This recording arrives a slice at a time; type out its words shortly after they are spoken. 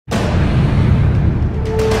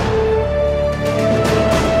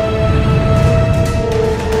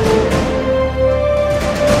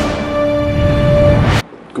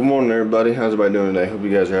everybody? How's everybody doing today? Hope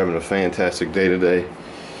you guys are having a fantastic day today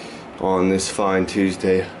on this fine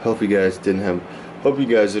Tuesday. Hope you guys didn't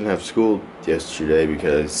have school yesterday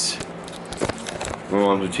because my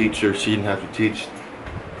mom's a teacher. She didn't have to teach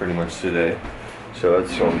pretty much today, so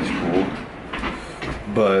that's always cool.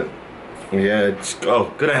 But yeah, it's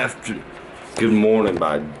good morning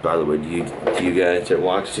by the way to you guys that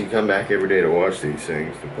watch. You come back every day to watch these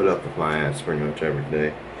things, to put up with my ass pretty much every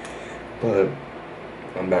day. But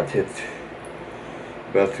I'm about to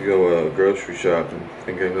go grocery shopping. I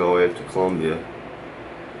think I go away to Columbia.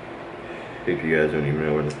 If you guys don't even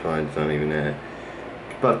know where the pine's not even at.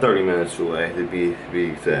 About 30 minutes away to be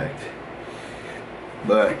exact.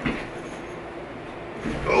 But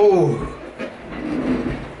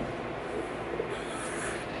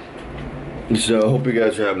so I hope you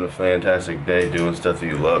guys are having a fantastic day doing stuff that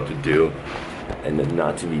you love to do, and then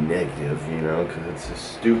not to be negative, you know, because it's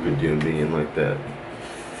just stupid being like that.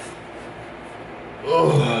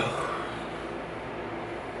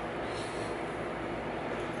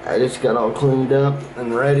 I just got all cleaned up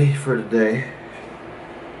and ready for today.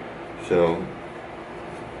 So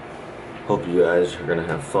hope you guys are gonna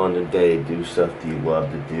have fun today, do stuff that you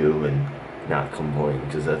love to do, and not complain,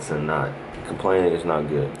 because complaining is not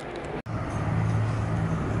good.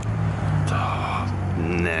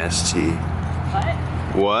 Nasty.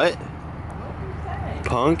 What?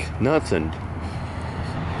 Punk? Nothing.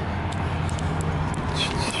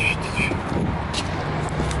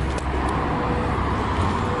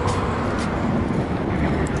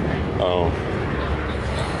 Oh.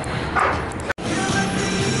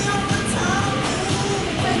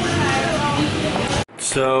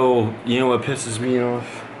 So, you know what pisses me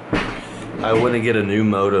off? I want to get a new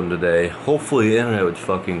modem today. Hopefully the internet would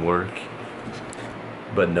fucking work.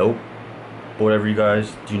 But nope. Whatever, you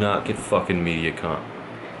guys, do not get fucking Mediacom.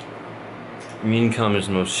 Mediacom is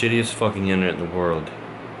the most shittiest fucking internet in the world.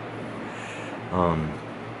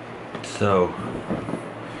 So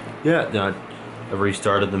yeah, I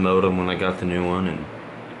restarted the modem when I got the new one and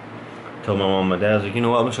told my mom and my dad, I was like, you know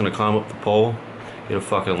what, I'm just gonna climb up the pole, get a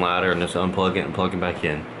fucking ladder, and just unplug it and plug it back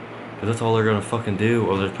in. Cause that's all they're gonna fucking do,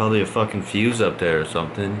 or there's probably a fucking fuse up there or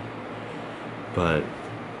something. But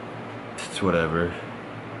it's whatever.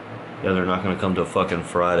 Yeah, they're not gonna come till fucking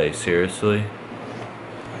Friday, seriously?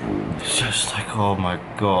 It's just like, oh my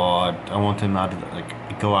god. I want them out to,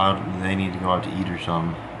 like, go out, and they need to go out to eat or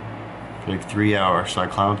something. For like 3 hours, so I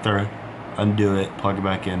climb up there, undo it, plug it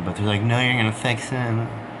back in, but they're like, no, you're gonna fix it.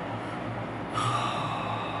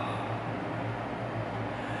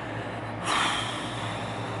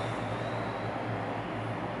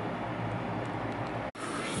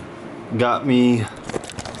 Got me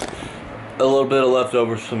a little bit of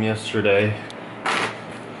leftovers from yesterday,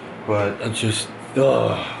 but it's just,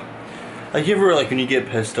 like, you ever, like, when you get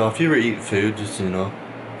pissed off, you ever eat food just, you know,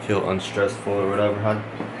 feel unstressful or whatever?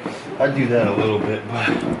 I do that a little bit, but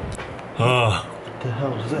what the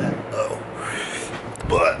hell is that?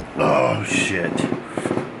 Oh shit.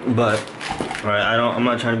 But alright, I'm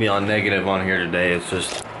not trying to be all negative on here today. It's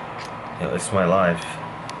just, you know, it's my life.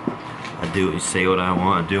 I say what I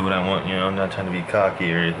want, I do what I want, you know. I'm not trying to be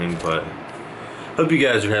cocky or anything, but hope you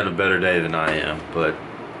guys are having a better day than I am. But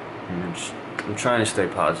I'm trying to stay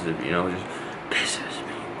positive, you know. It just pisses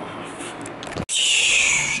me off.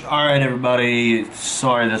 Alright, everybody,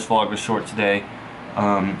 sorry this vlog was short today.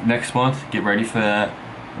 Next month, get ready for that.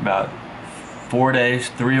 About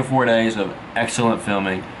 3 or 4 days of excellent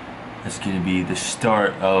filming. It's going to be the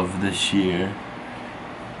start of this year.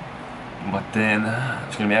 But then,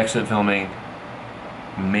 it's going to be excellent filming.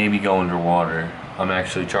 Maybe go underwater. I'm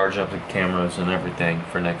actually charging up the cameras and everything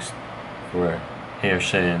for here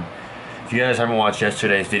soon. If you guys haven't watched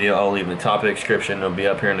yesterday's video, I'll leave in the top of the description. It'll be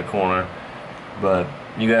up here in the corner. But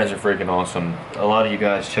you guys are freaking awesome. A lot of you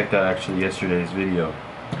guys checked out actually yesterday's video.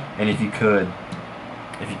 And if you can,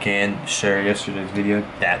 share yesterday's video,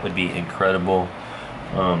 that would be incredible.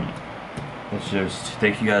 It's just,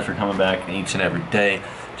 thank you guys for coming back each and every day.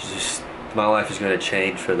 It's just, my life is going to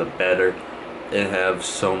change for the better and have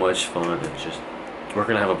so much fun. It's just, we're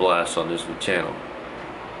going to have a blast on this channel.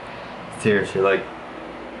 Seriously, like,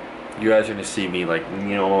 you guys are going to see me, like,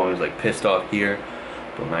 you know, I'm always like pissed off here,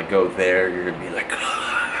 but when I go there, you're going to be like,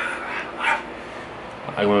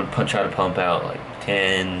 I'm going to try to pump out like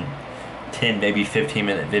 10 maybe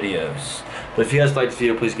 15-minute videos. But if you guys like this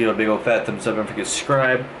video, please give it a big old fat thumbs up. Don't forget to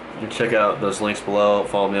subscribe and check out those links below.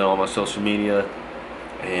 Follow me on all my social media,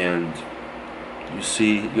 and you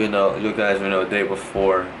guys will know a day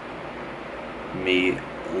before me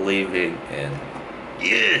leaving. And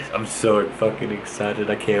yes, I'm so fucking excited.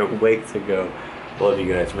 I can't wait to go. Love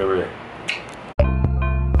you guys. Remember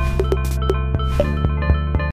Bye.